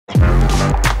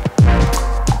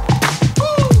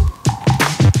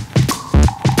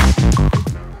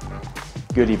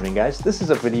Good evening, guys. This is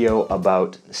a video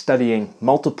about studying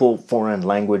multiple foreign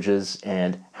languages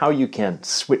and how you can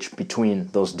switch between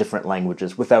those different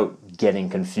languages without getting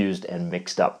confused and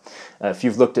mixed up. If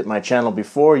you've looked at my channel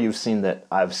before, you've seen that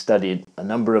I've studied a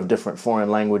number of different foreign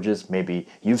languages. Maybe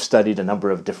you've studied a number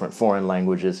of different foreign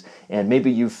languages, and maybe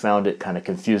you've found it kind of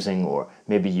confusing, or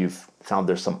maybe you've found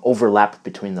there's some overlap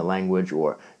between the language,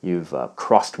 or you've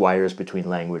crossed wires between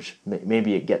language.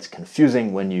 Maybe it gets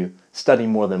confusing when you study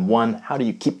more than one. How do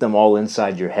you keep them all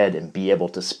inside your head and be able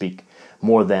to speak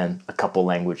more than a couple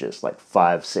languages, like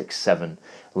 5, 6, 7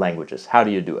 languages? How do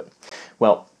you do it?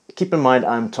 Well, keep in mind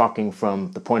I'm talking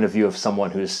from the point of view of someone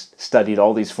who's studied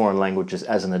all these foreign languages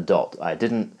as an adult. I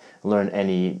didn't learn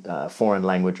any foreign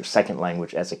language or second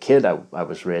language as a kid. I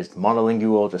was raised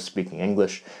monolingual, just speaking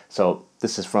English. So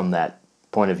this is from that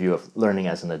point of view of learning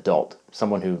as an adult.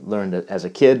 Someone who learned it as a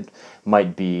kid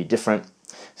might be different,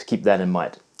 so keep that in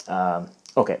mind.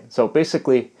 Okay, so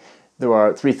basically there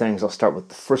are 3 things. I'll start with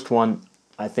the first one.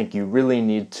 I think you really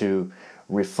need to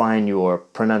refine your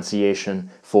pronunciation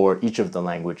for each of the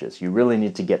languages. You really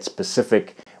need to get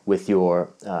specific with your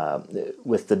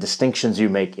with the distinctions you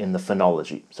make in the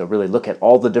phonology. So really look at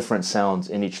all the different sounds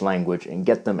in each language and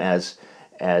get them as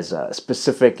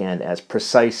specific and as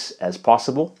precise as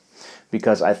possible,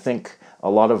 because I think a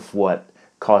lot of what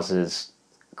causes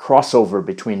crossover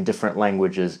between different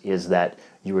languages is that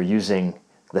you are using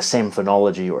the same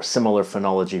phonology or similar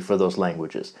phonology for those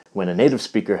languages, when a native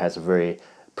speaker has a very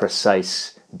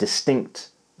precise, distinct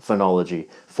phonology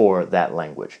for that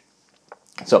language.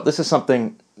 So this is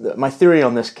something, my theory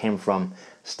on this came from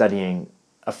studying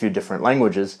a few different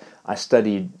languages. I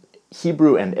studied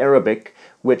Hebrew and Arabic,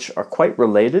 which are quite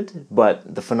related,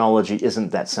 but the phonology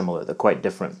isn't that similar. They're quite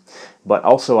different. But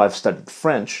also I've studied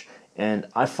French, and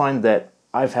I find that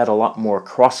I've had a lot more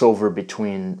crossover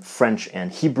between French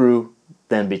and Hebrew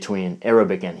than between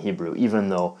Arabic and Hebrew, even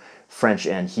though French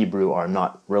and Hebrew are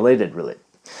not related, really.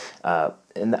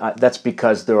 And that's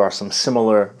because there are some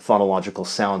similar phonological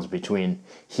sounds between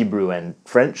Hebrew and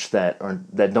French that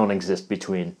don't exist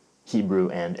between Hebrew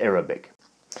and Arabic.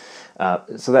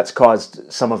 So that's caused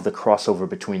some of the crossover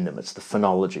between them. It's the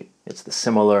phonology. It's the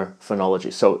similar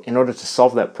phonology. So in order to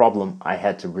solve that problem, I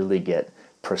had to really get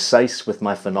precise with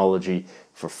my phonology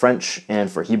for French and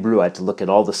for Hebrew. I had to look at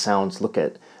all the sounds, look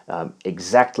at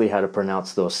exactly how to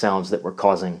pronounce those sounds that were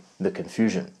causing the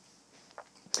confusion.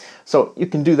 So you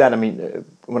can do that. I mean,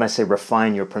 when I say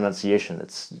refine your pronunciation,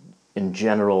 it's in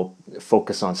general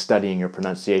focus on studying your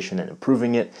pronunciation and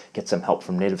improving it. Get some help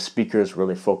from native speakers.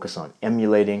 Really focus on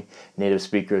emulating native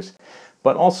speakers.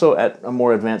 But also at a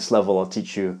more advanced level, I'll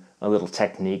teach you a little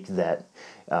technique that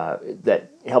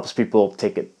helps people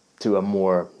take it to a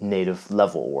more native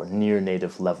level or near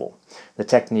native level. The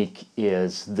technique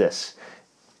is this.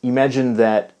 Imagine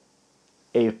that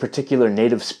a particular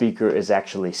native speaker is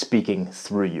actually speaking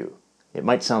through you. It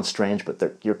might sound strange,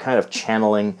 but you're kind of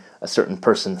channeling a certain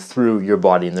person through your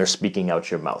body, and they're speaking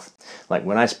out your mouth. Like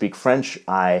when I speak French,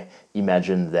 I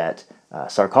imagine that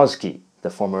Sarkozy, the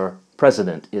former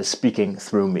president, is speaking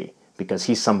through me, because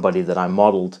he's somebody that I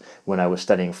modeled when I was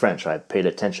studying French. I paid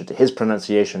attention to his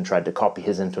pronunciation, tried to copy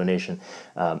his intonation.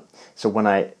 So when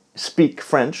I speak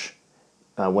French,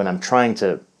 when I'm trying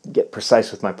to get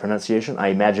precise with my pronunciation, I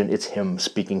imagine it's him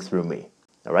speaking through me.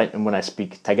 All right, and when I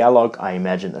speak Tagalog, I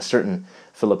imagine a certain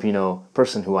Filipino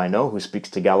person who I know who speaks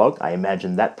Tagalog. I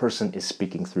imagine that person is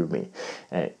speaking through me,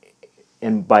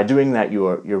 and by doing that,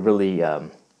 you're really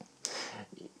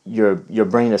your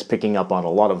brain is picking up on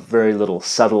a lot of very little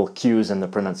subtle cues in the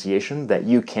pronunciation that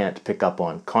you can't pick up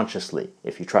on consciously.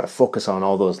 If you try to focus on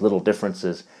all those little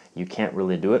differences, you can't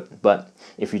really do it. But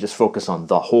if you just focus on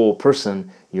the whole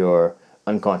person, your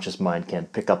unconscious mind can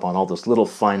pick up on all those little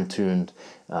fine-tuned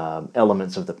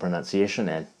elements of the pronunciation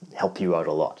and help you out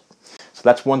a lot. So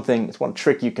that's one thing, it's one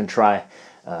trick you can try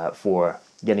for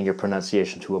getting your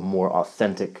pronunciation to a more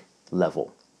authentic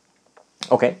level.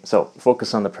 Okay, so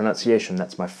focus on the pronunciation.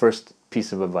 That's my first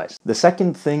piece of advice. The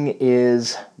second thing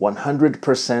is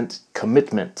 100%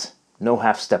 commitment. No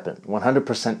half-stepping.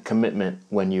 100% commitment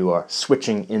when you are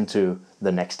switching into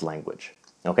the next language.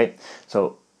 Okay,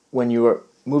 so when you are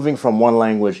moving from one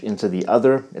language into the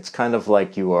other, it's kind of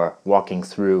like you are walking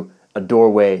through a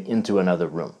doorway into another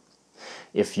room.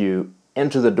 If you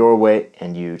enter the doorway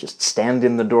and you just stand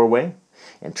in the doorway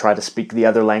and try to speak the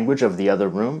other language of the other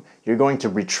room, you're going to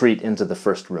retreat into the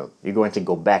first room. You're going to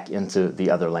go back into the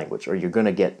other language, or you're going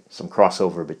to get some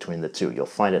crossover between the two. You'll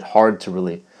find it hard to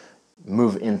really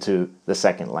move into the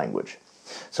second language.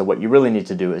 So what you really need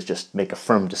to do is just make a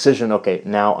firm decision. Okay,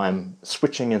 now I'm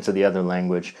switching into the other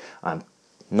language. I'm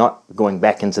not going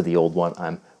back into the old one.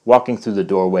 I'm walking through the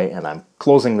doorway and I'm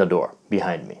closing the door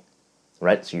behind me,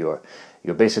 right? So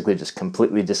you're basically just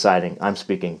completely deciding I'm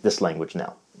speaking this language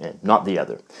now and not the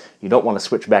other. You don't want to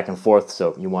switch back and forth,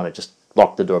 so you want to just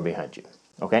lock the door behind you.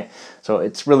 Okay? So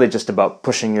it's really just about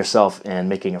pushing yourself and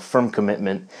making a firm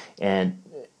commitment, and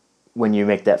when you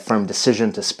make that firm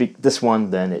decision to speak this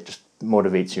one, then it just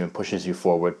motivates you and pushes you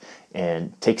forward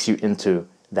and takes you into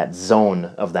that zone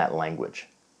of that language.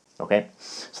 Okay?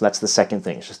 So that's the second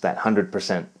thing. It's just that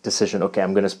 100% decision. Okay,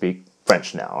 I'm going to speak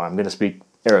French now, or I'm going to speak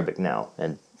Arabic now,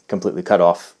 and completely cut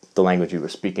off the language you were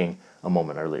speaking a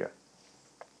moment earlier.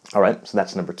 All right, so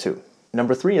that's number 2.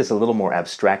 Number 3 is a little more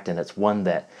abstract, and it's one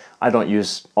that I don't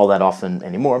use all that often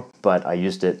anymore, but I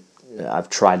used it, I've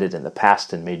tried it in the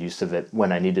past and made use of it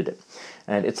when I needed it.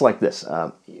 And it's like this.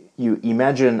 You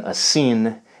imagine a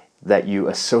scene that you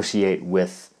associate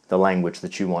with the language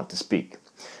that you want to speak.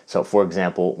 So, for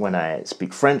example, when I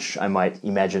speak French, I might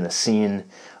imagine a scene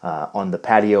on the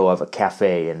patio of a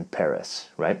cafe in Paris,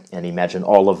 right? And imagine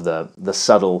all of the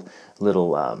subtle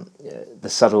little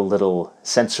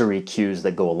sensory cues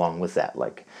that go along with that,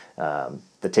 like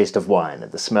the taste of wine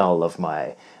and the smell of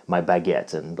my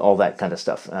baguette and all that kind of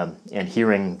stuff, and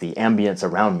hearing the ambience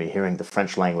around me, hearing the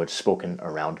French language spoken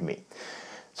around me.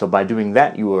 So by doing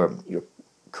that, you're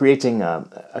creating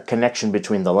a connection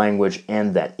between the language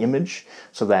and that image,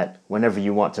 so that whenever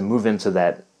you want to move into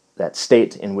that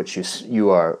state in which you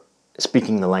are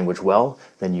speaking the language well,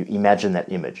 then you imagine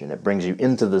that image, and it brings you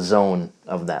into the zone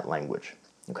of that language.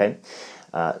 Okay?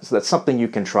 So that's something you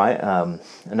can try.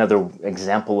 Another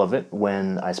example of it,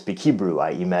 when I speak Hebrew,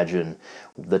 I imagine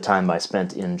the time I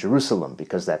spent in Jerusalem,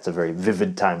 because that's a very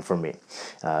vivid time for me.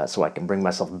 So I can bring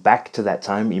myself back to that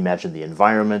time, imagine the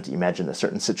environment, imagine a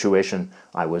certain situation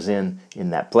I was in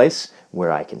that place,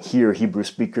 where I can hear Hebrew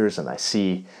speakers and I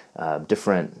see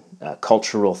different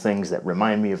cultural things that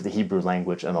remind me of the Hebrew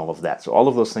language and all of that. So all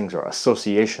of those things are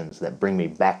associations that bring me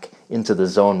back into the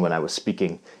zone when I was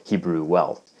speaking Hebrew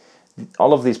well.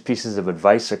 All of these pieces of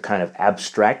advice are kind of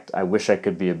abstract. I wish I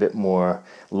could be a bit more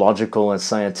logical and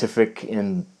scientific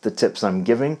in the tips I'm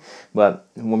giving, but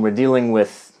when we're dealing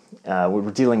with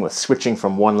switching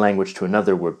from one language to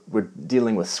another, we're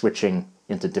dealing with switching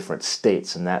into different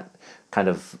states, and that kind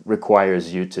of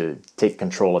requires you to take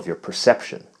control of your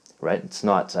perception, right? It's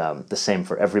not the same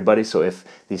for everybody, so if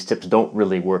these tips don't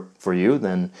really work for you,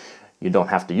 then you don't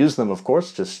have to use them, of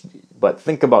course, but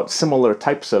think about similar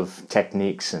types of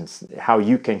techniques and how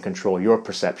you can control your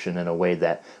perception in a way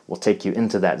that will take you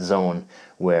into that zone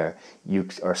where you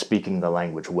are speaking the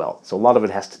language well. So a lot of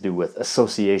it has to do with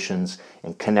associations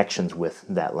and connections with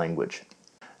that language.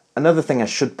 Another thing I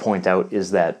should point out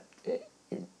is that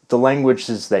the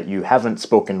languages that you haven't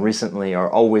spoken recently are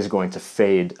always going to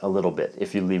fade a little bit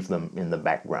if you leave them in the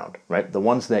background, right? The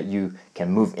ones that you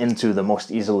can move into the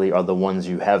most easily are the ones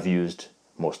you have used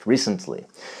most recently.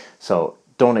 So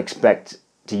don't expect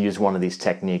to use one of these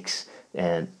techniques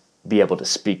and be able to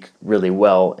speak really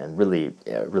well and really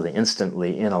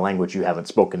instantly in a language you haven't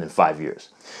spoken in 5 years.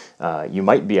 You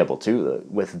might be able to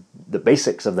with the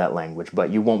basics of that language, but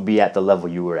you won't be at the level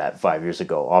you were at 5 years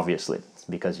ago, obviously,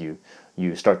 because you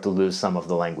start to lose some of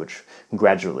the language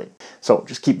gradually. So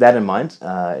just keep that in mind.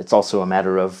 It's also a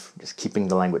matter of just keeping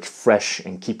the language fresh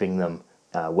and keeping them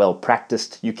well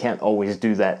practiced. You can't always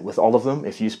do that with all of them.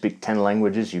 If you speak 10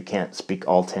 languages, you can't speak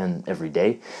all 10 every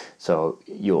day. So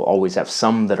you'll always have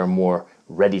some that are more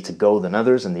ready to go than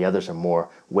others, and the others are more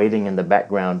waiting in the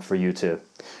background for you to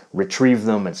retrieve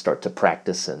them and start to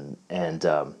practice and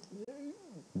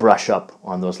brush up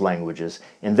on those languages,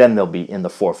 and then they'll be in the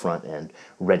forefront and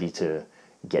ready to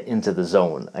get into the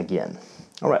zone again.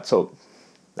 All right, so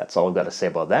that's all I've got to say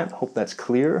about that. Hope that's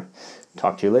clear.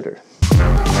 Talk to you later.